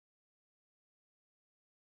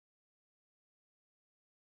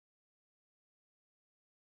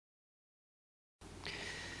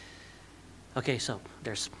Okay, so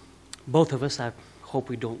there's both of us. I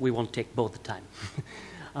hope we won't take both the time.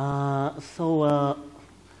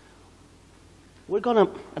 We're going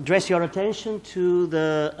to address your attention to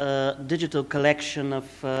the digital collection of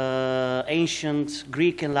ancient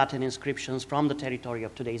Greek and Latin inscriptions from the territory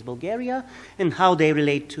of today's Bulgaria, and how they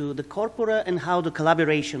relate to the corpora, and how the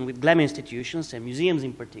collaboration with GLEM institutions and museums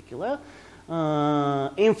in particular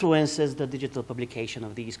influences the digital publication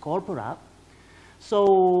of these corpora.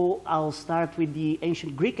 So I'll start with the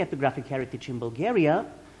ancient Greek epigraphic heritage in Bulgaria.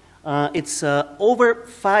 It's over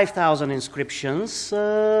 5,000 inscriptions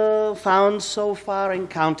found so far and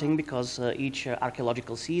counting, because each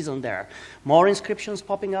archaeological season there are more inscriptions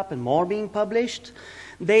popping up and more being published.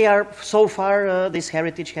 They are, so far, this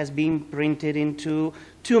heritage has been printed into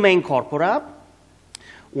two main corpora.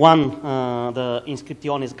 One, the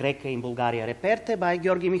Inscriptiones Graecae in Bulgaria Reperte by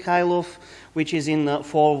Georgi Mikhailov, which is in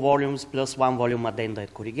 4 volumes plus 1 volume addenda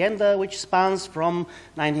et corrigenda, which spans from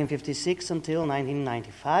 1956 until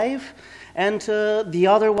 1995. And the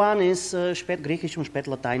other one is Spätgriechisch und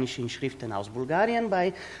Spätlateinische Inschriften aus Bulgarien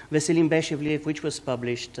by Veselin Beshevliev, which was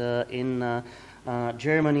published in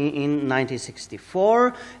Germany in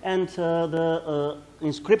 1964, and the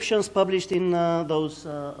inscriptions published in those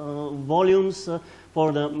volumes,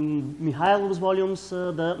 for the Mihailov's volumes,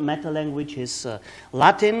 the meta-language is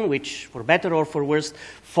Latin, which, for better or for worse,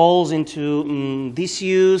 falls into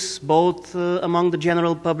disuse both among the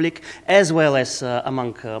general public as well as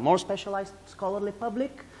among more specialized scholarly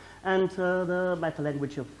public. And the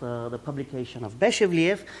meta-language of the publication of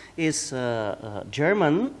Beshevliev is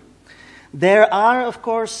German. There are, of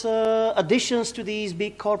course, additions to these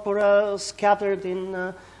big corpora scattered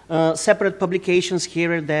in separate publications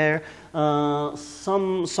here and there,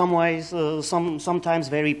 sometimes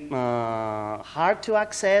very hard to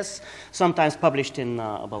access, sometimes published in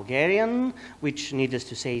Bulgarian, which, needless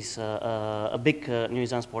to say, is a big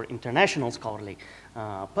nuisance for international scholarly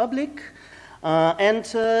public. And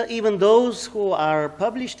even those who are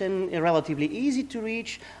published and relatively easy to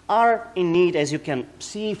reach are in need, as you can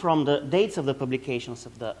see from the dates of the publications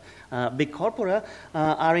of the big corpora,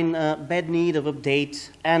 are in bad need of update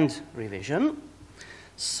and revision.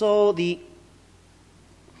 So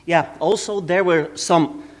also there were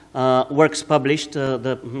some works published,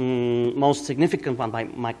 the most significant one by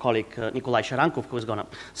my colleague Nicolay Sharankov, who is going to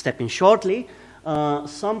step in shortly.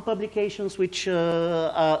 Some publications which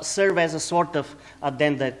serve as a sort of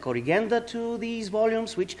addenda et corrigenda to these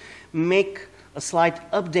volumes, which make a slight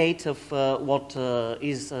update of what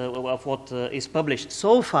is published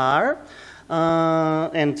so far,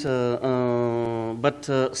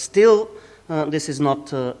 but still this is not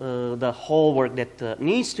the whole work that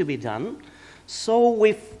needs to be done. So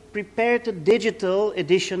we've prepared a digital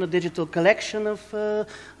edition, a digital collection of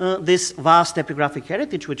this vast epigraphic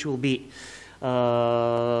heritage, which will be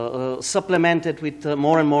supplemented with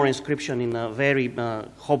more and more inscription in a very,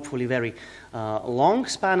 hopefully very long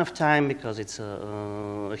span of time, because it's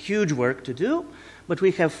a huge work to do. But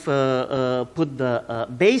we have put the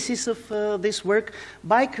basis of this work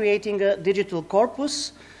by creating a digital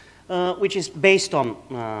corpus, which is based on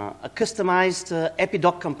a customized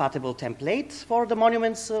epidoc-compatible template for the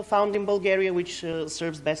monuments found in Bulgaria, which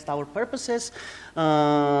serves best our purposes.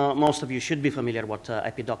 Most of you should be familiar what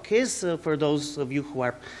epidoc is. For those of you who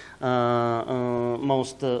are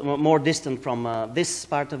more distant from this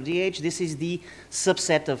part of DH, this is the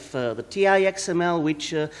subset of the TI XML,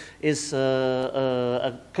 which is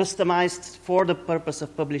customized for the purpose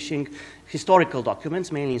of publishing historical documents,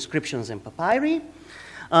 mainly inscriptions and papyri.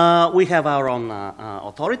 We have our own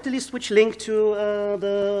authority list, which link to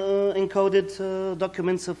the encoded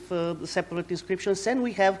documents of the separate inscriptions, and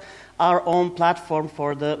we have our own platform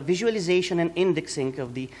for the visualization and indexing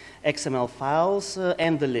of the XML files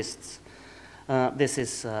and the lists. This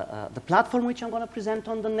is the platform which I'm going to present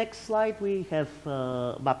on the next slide. We have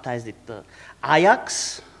baptized it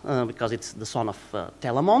Ajax, because it's the son of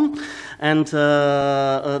Telamon. And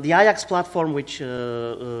the Ajax platform, which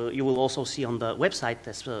you will also see on the website,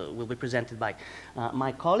 as will be presented by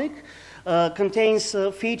my colleague, contains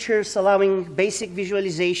features allowing basic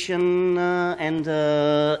visualization and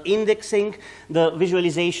indexing. The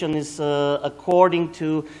visualization is according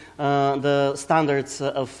to the standards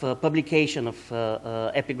of publication of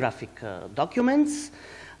epigraphic documents.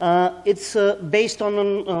 It's based on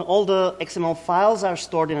all the XML files are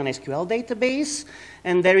stored in an SQL database,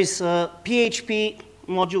 and there is a PHP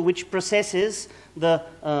module which processes the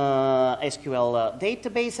SQL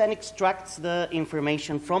database and extracts the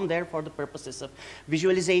information from there for the purposes of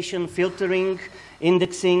visualization, filtering,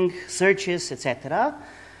 indexing, searches, etc.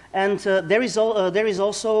 And there is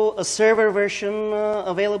also a server version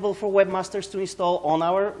available for webmasters to install on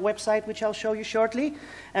our website, which I'll show you shortly.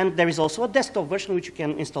 And there is also a desktop version which you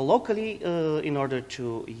can install locally in order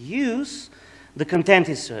to use. The content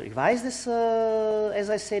is revised, as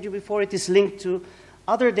I said you before. It is linked to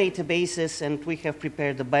other databases, and we have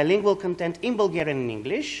prepared the bilingual content in Bulgarian and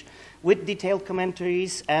English with detailed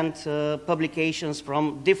commentaries and publications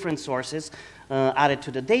from different sources added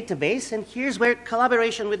to the database. And here's where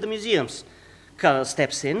collaboration with the museums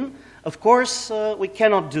steps in. Of course, we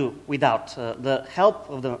cannot do without the help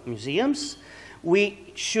of the museums.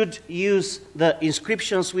 We should use the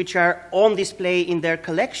inscriptions which are on display in their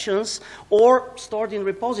collections or stored in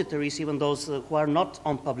repositories, even those who are not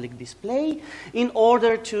on public display, in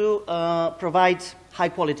order to provide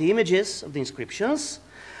high-quality images of the inscriptions,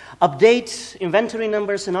 update inventory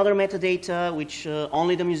numbers and other metadata which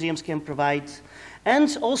only the museums can provide,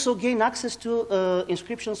 and also gain access to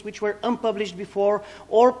inscriptions which were unpublished before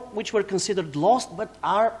or which were considered lost but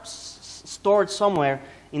are stored somewhere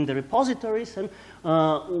in the repositories. And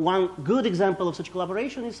one good example of such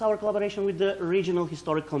collaboration is our collaboration with the Regional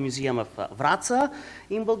Historical Museum of Wraca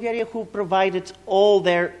in Bulgaria, who provided all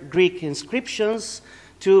their Greek inscriptions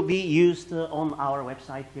to be used on our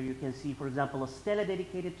website. Here you can see, for example, a stele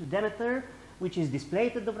dedicated to Demeter, which is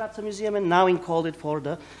displayed at the Wraca Museum and now encoded for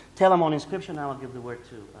the Telamon inscription. Now I'll give the word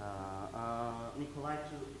to Nicolay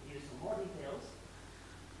to give some more details.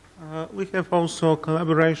 We have also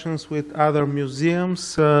collaborations with other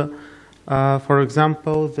museums, for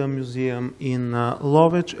example, the museum in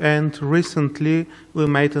Lovech, and recently we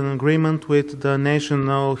made an agreement with the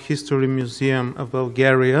National History Museum of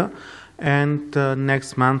Bulgaria, and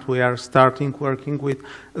next month we are starting working with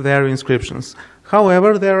their inscriptions.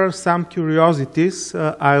 However, there are some curiosities.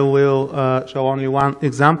 I will show only one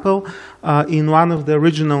example. In one of the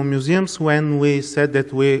regional museums, when we said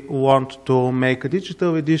that we want to make a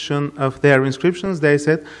digital edition of their inscriptions, they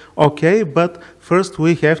said, okay, but first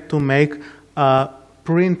we have to make a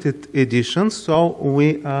printed edition. So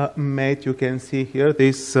we made, you can see here,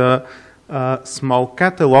 this small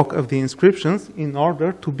catalog of the inscriptions in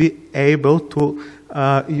order to be able to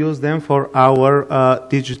use them for our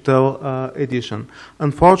digital edition.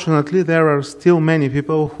 Unfortunately, there are still many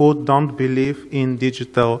people who don't believe in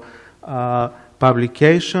digital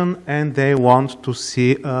publication, and they want to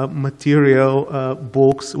see material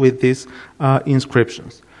books with these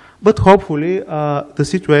inscriptions. But hopefully the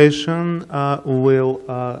situation will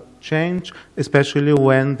change, especially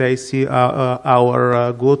when they see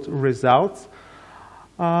our good results.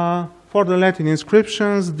 For the Latin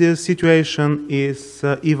inscriptions, the situation is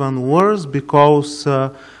even worse because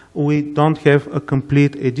we don't have a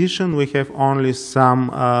complete edition. We have only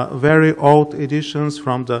some very old editions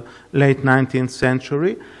from the late 19th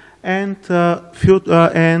century, and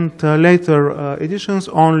later editions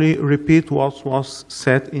only repeat what was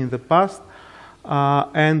said in the past.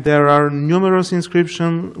 And there are numerous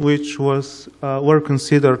inscriptions which were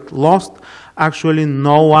considered lost. Actually,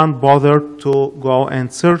 no one bothered to go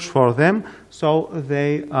and search for them, so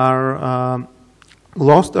they are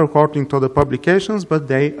lost according to the publications, but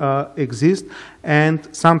they exist, and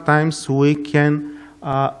sometimes we can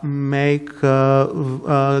make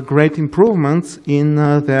great improvements in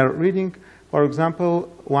their reading. For example,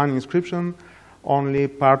 one inscription, only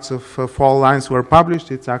parts of 4 lines were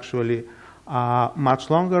published. It's actually much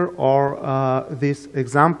longer. Or this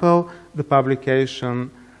example, the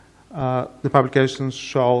publication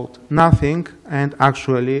showed nothing, and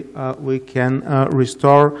actually we can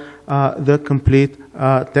restore the complete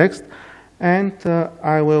text. And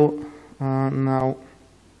I will now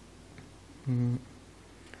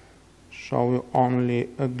show you only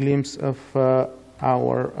a glimpse of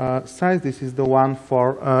our site. This is the one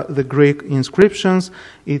for the Greek inscriptions.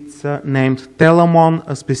 It's named telamon,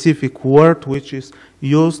 a specific word which is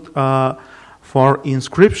used for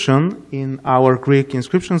inscription in our Greek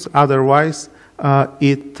inscriptions. Otherwise,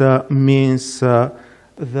 it means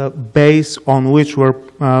the base on which were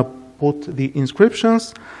put the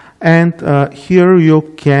inscriptions. And here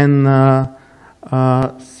you can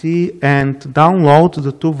see and download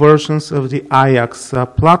the 2 versions of the Ajax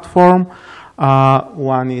platform.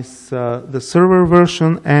 One is the server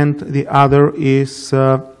version, and the other is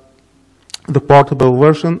the portable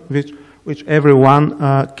version, which everyone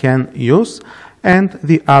can use. And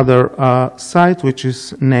the other site, which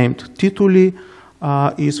is named Tituli,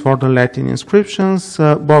 is for the Latin inscriptions.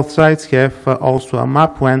 Both sites have also a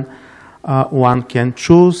map when one can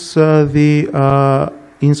choose the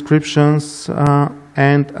inscriptions,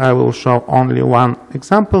 and I will show only one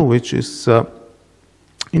example, which is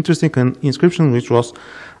interesting inscription which was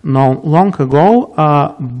known long ago,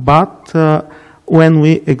 but when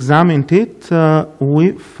we examined it,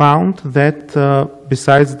 we found that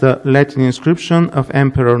besides the Latin inscription of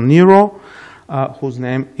Emperor Nero, whose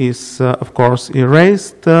name is, of course,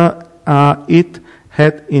 erased, it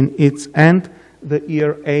had in its end the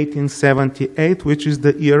year 1878, which is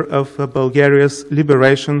the year of Bulgaria's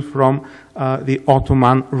liberation from the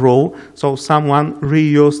Ottoman rule. So someone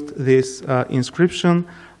reused this inscription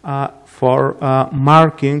for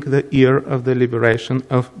marking the year of the liberation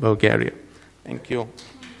of Bulgaria. Thank you.